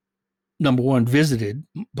one, visited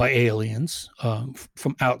by aliens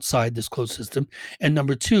from outside this closed system, and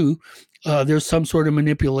number two, there's some sort of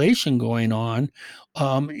manipulation going on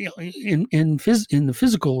in the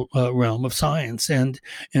physical realm of science and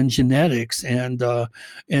genetics and that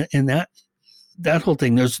whole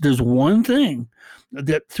thing. There's one thing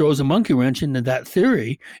that throws a monkey wrench into that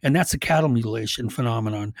theory, and that's the cattle mutilation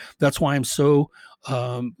phenomenon. That's why I'm so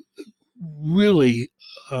really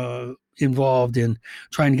involved in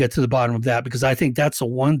trying to get to the bottom of that, because I think that's the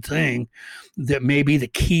one thing that may be the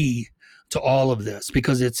key to all of this,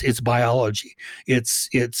 because it's biology. It's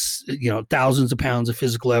thousands of pounds of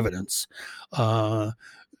physical evidence, and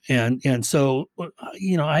so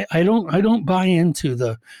I don't buy into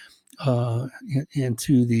the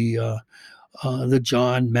the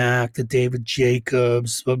John Mack, the David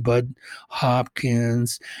Jacobs, Bud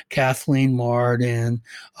Hopkins, Kathleen Martin.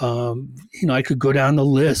 I could go down the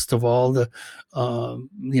list of all the,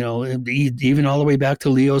 even all the way back to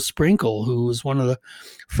Leo Sprinkle, who was one of the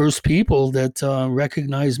first people that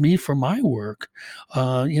recognized me for my work.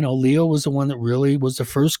 Leo was the one that really was the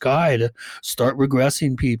first guy to start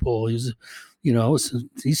regressing people. He's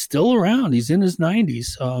still around. He's in his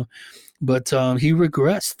 90s. But he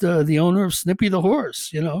regressed the owner of Snippy the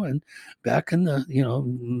horse, and back in the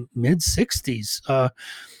mid 60s.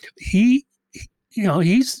 He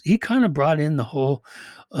kind of brought in the whole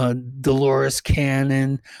Dolores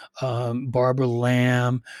Cannon, Barbara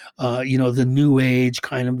Lamb, the New Age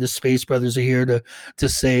kind of, the Space Brothers are here to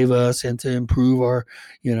save us and to improve our,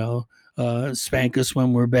 spank us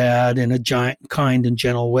when we're bad in a giant, kind and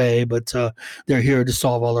gentle way, but they're here to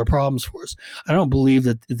solve all our problems for us. I don't believe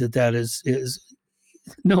that is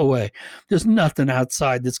no way. There's nothing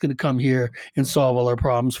outside that's going to come here and solve all our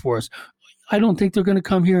problems for us. I don't think they're going to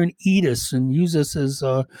come here and eat us and use us as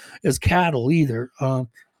cattle either.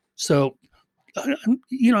 So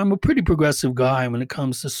I'm a pretty progressive guy when it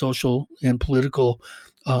comes to social and political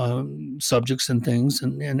subjects and things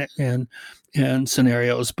and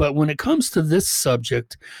scenarios. But when it comes to this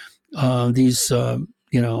subject, these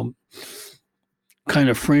kind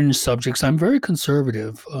of fringe subjects, I'm very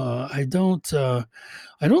conservative. I don't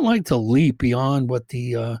like to leap beyond what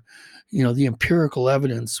the empirical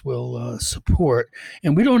evidence will support.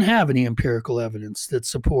 And we don't have any empirical evidence that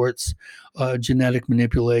supports genetic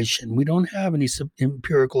manipulation. We don't have any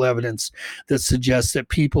empirical evidence that suggests that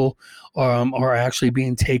people are actually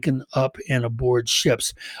being taken up and aboard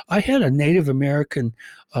ships. I had a Native American,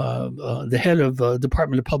 the head of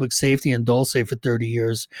Department of Public Safety in Dulce for 30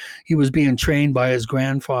 years. He was being trained by his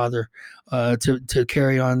grandfather to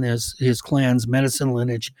carry on his clan's medicine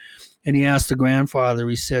lineage. And he asked the grandfather,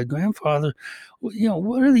 he said, "Grandfather,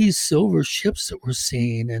 what are these silver ships that we're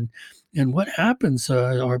seeing? And what happens?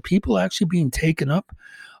 Are people actually being taken up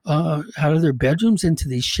out of their bedrooms into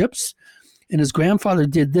these ships?" And his grandfather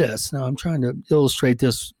did this. Now I'm trying to illustrate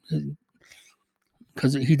this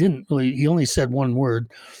because he only said one word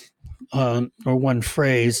or one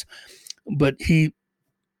phrase, but he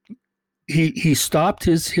stopped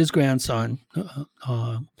his grandson,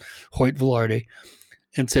 Hoyt Velarde,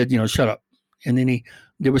 and said, "Shut up." And then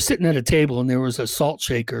they were sitting at a table and there was a salt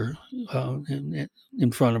shaker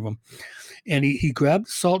in front of him. And he grabbed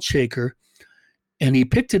the salt shaker and he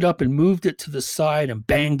picked it up and moved it to the side and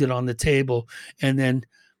banged it on the table. And then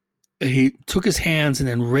he took his hands and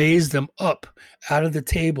then raised them up out of the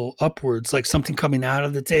table upwards, like something coming out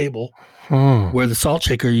of the table where the salt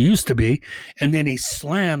shaker used to be. And then he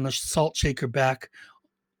slammed the salt shaker back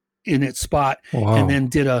in its spot. Wow. And then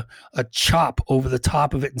did a chop over the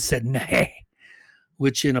top of it and said, "Nay,"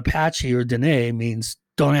 which in Apache or Dene means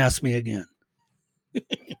 "don't ask me again."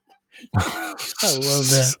 I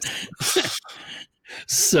love that.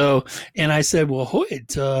 So, and I said, "Well,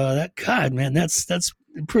 Hoyt, God, man, that's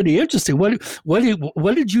pretty interesting. What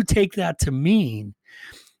did you take that to mean?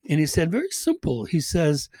 And he said, very simple. He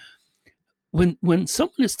says, when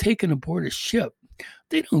someone is taken aboard a ship,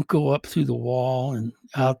 they don't go up through the wall and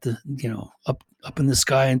out up in the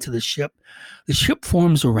sky into the ship. The ship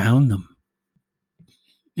forms around them.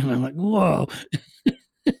 And I'm like, whoa.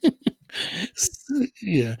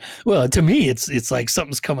 Yeah. Well, to me, it's like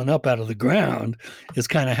something's coming up out of the ground. It's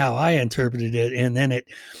kind of how I interpreted it. And then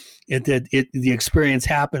the experience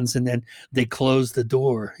happens, and then they close the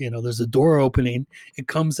door. There's a door opening. It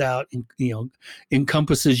comes out and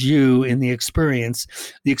encompasses you in the experience.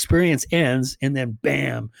 The experience ends, and then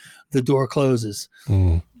bam, the door closes.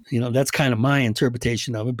 That's kind of my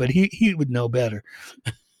interpretation of it. But he would know better.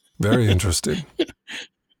 Very interesting.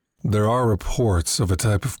 There are reports of a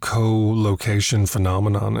type of co-location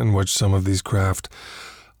phenomenon in which some of these craft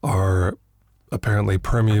are apparently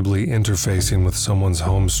permeably interfacing with someone's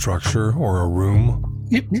home structure or a room.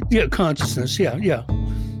 Yeah, consciousness. Yeah,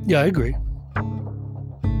 I agree.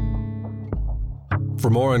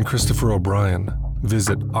 For more on Christopher O'Brien,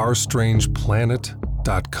 visit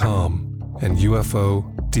OurStrangePlanet.com and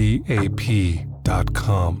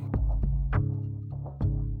UFODAP.com.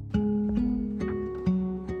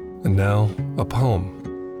 And now, a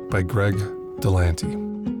poem by Greg Delanty.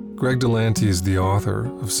 Greg Delanty is the author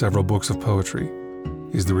of several books of poetry.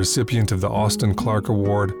 He's the recipient of the Austin Clarke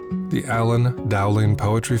Award, the Alan Dowling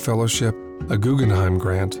Poetry Fellowship, a Guggenheim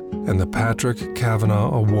Grant, and the Patrick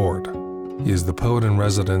Kavanagh Award. He is the poet in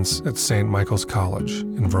residence at St. Michael's College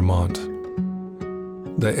in Vermont.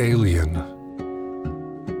 The Alien.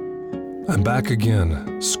 I'm back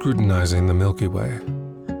again, scrutinizing the Milky Way.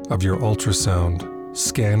 Of your ultrasound,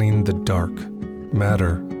 scanning the dark,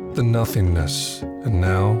 matter, the nothingness, and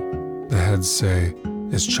now, the heads say,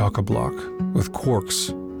 is chock-a-block with quarks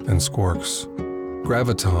and squarks,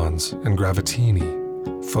 gravitons and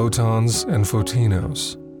gravitini, photons and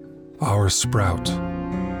photinos. Our sprout,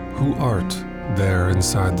 who art there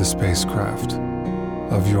inside the spacecraft?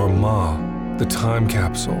 Of your ma, the time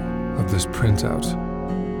capsule of this printout,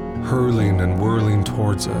 hurling and whirling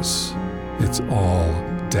towards us, it's all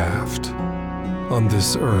daft. On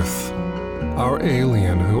this earth, our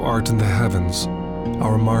alien who art in the heavens,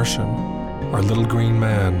 our Martian, our little green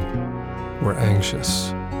man, we're anxious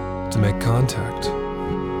to make contact,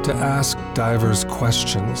 to ask divers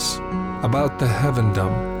questions about the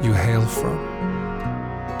heavendom you hail from,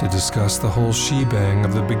 to discuss the whole shebang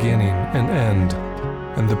of the beginning and end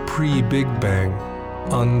and the pre-Big Bang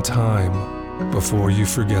untime before you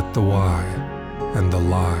forget the why and the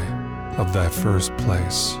lie of thy first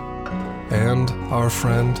place. And, our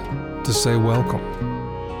friend, to say welcome,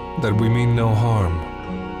 that we mean no harm,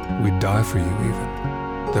 we'd die for you even,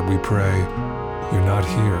 that we pray you're not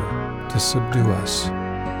here to subdue us,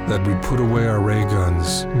 that we put away our ray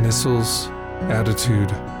guns, missiles,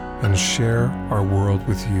 attitude, and share our world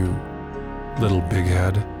with you, little big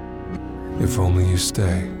head, if only you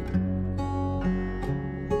stay.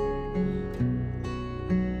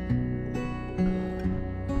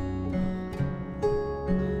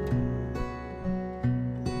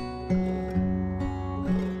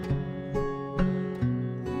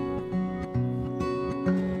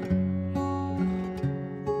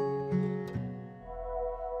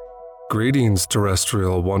 Greetings,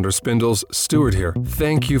 terrestrial wonder spindles. Stuart here.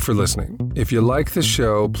 Thank you for listening. If you like the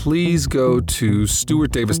show, please go to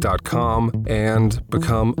stuartdavis.com and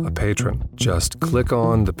become a patron. Just click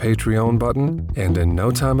on the Patreon button, and in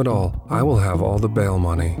no time at all, I will have all the bail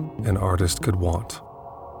money an artist could want.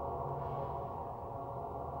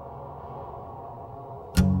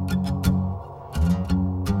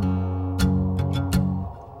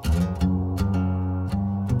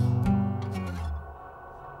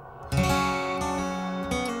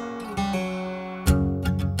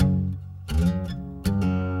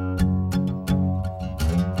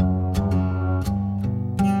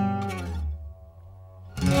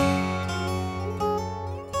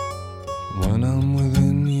 When I'm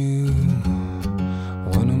within you,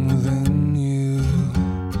 when I'm within you,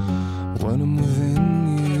 when I'm within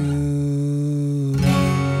you,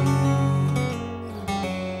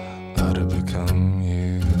 I'd have become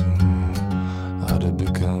you, I'd have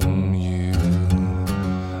become you,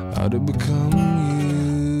 I'd have become you,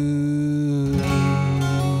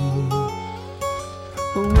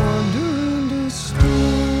 a wandering destroyer.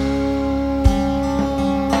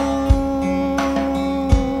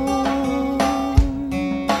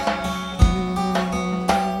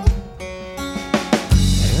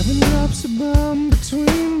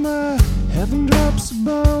 Heaven drops a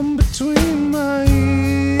bomb between my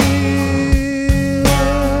ears,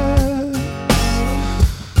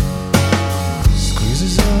 squeezes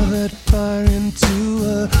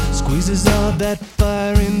that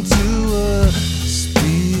fire into a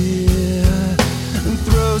spear and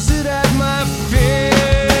throws it at my fear.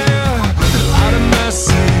 Out of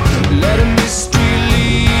mercy, let a mystery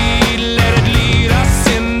lead, let it lead us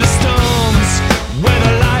into storms where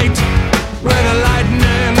the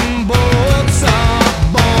lightning bolts are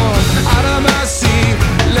born. Out of mercy,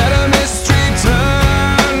 let a mystery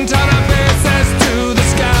turn our faces to the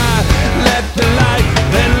sky. Let the light,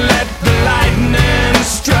 then let the lightning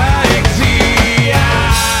strike the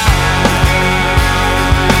eye.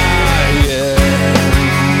 Yeah.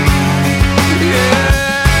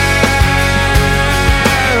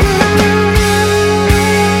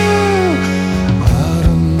 Out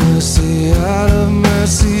of mercy, out of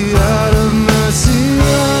mercy, out of mercy.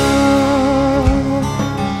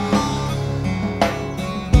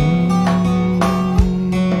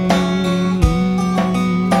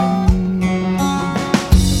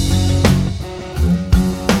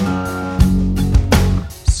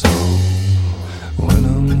 So when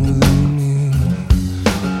I'm within you,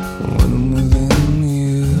 when I'm within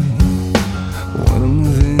you, when I'm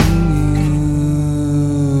within you,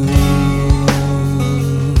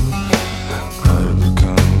 I to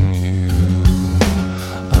become you,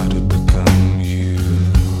 I to become you,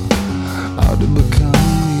 I to become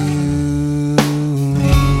you.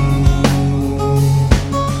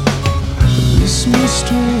 This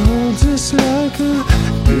mystery holds us like a,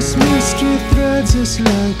 this mystery threads us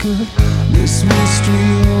like a, this mystery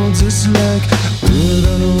holds us like we're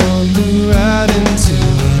gonna wander right into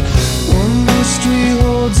it. One mystery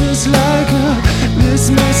holds us like a, this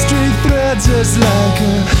mystery threads us like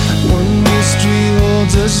a, one mystery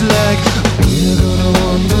holds us like we're gonna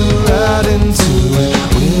wander right into it.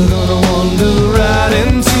 We're gonna wander right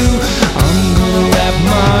into, I'm gonna wrap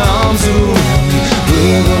my arms around you.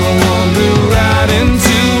 We're gonna wander right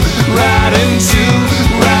into, right into,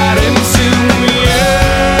 right into, yeah,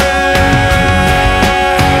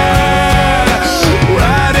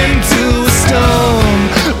 right into a storm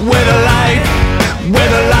where the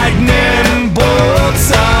lightning bolts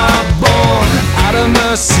are born. Out of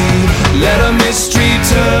mercy, let a mystery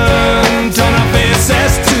turn our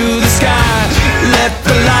faces to the sky. Let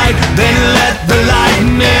the light, then let the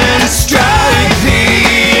lightning strike the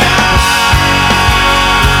eye.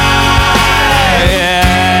 Yeah.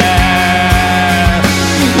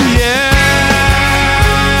 Yeah.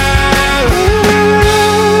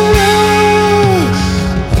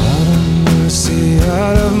 Out of mercy,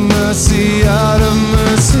 out of mercy, out of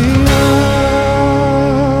mercy.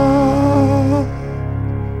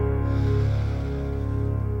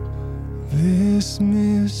 This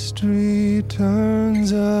mystery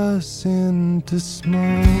turns us into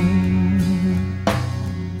smoke.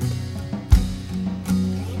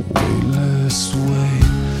 Weightless weight.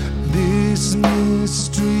 This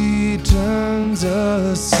mystery turns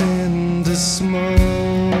us into smoke.